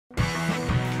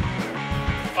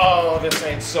Oh, this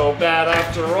ain't so bad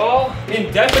after all.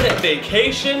 Indefinite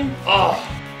vacation? Oh.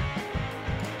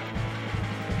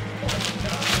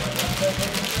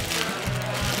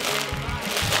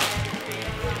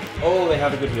 Oh, they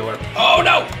have a good healer. Oh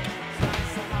no!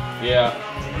 Yeah.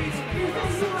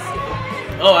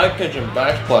 Oh, that kitchen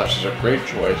backsplash is a great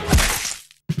choice.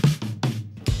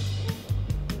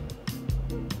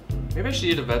 Maybe I should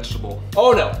eat a vegetable.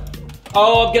 Oh no!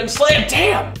 Oh, I'm getting slammed,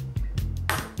 damn!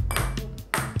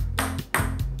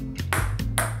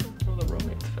 Oh, the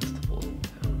romance festival in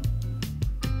town.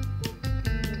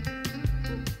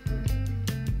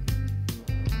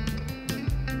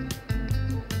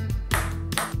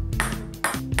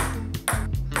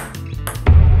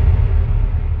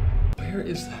 Where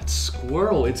is that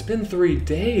squirrel? It's been 3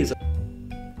 days.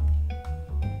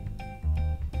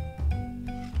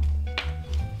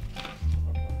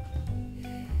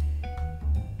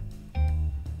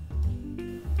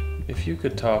 If you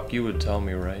could talk, you would tell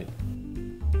me, right?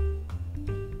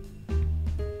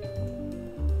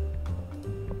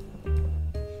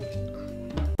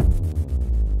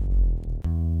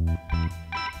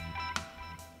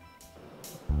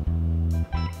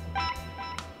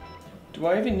 Do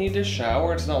I even need to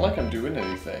shower? It's not like I'm doing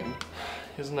anything.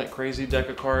 Isn't that crazy deck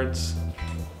of cards?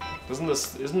 Isn't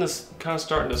this kind of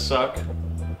starting to suck?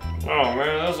 Oh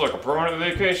man, that's like a permanent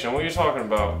vacation. What are you talking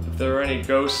about? If there are any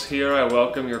ghosts here, I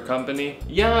welcome your company.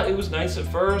 Yeah, it was nice at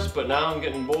first, but now I'm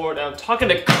getting bored. I'm talking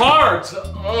to cards!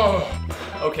 Oh.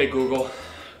 Okay, Google.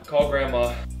 Call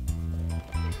Grandma.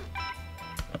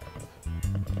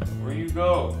 Where you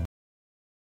go?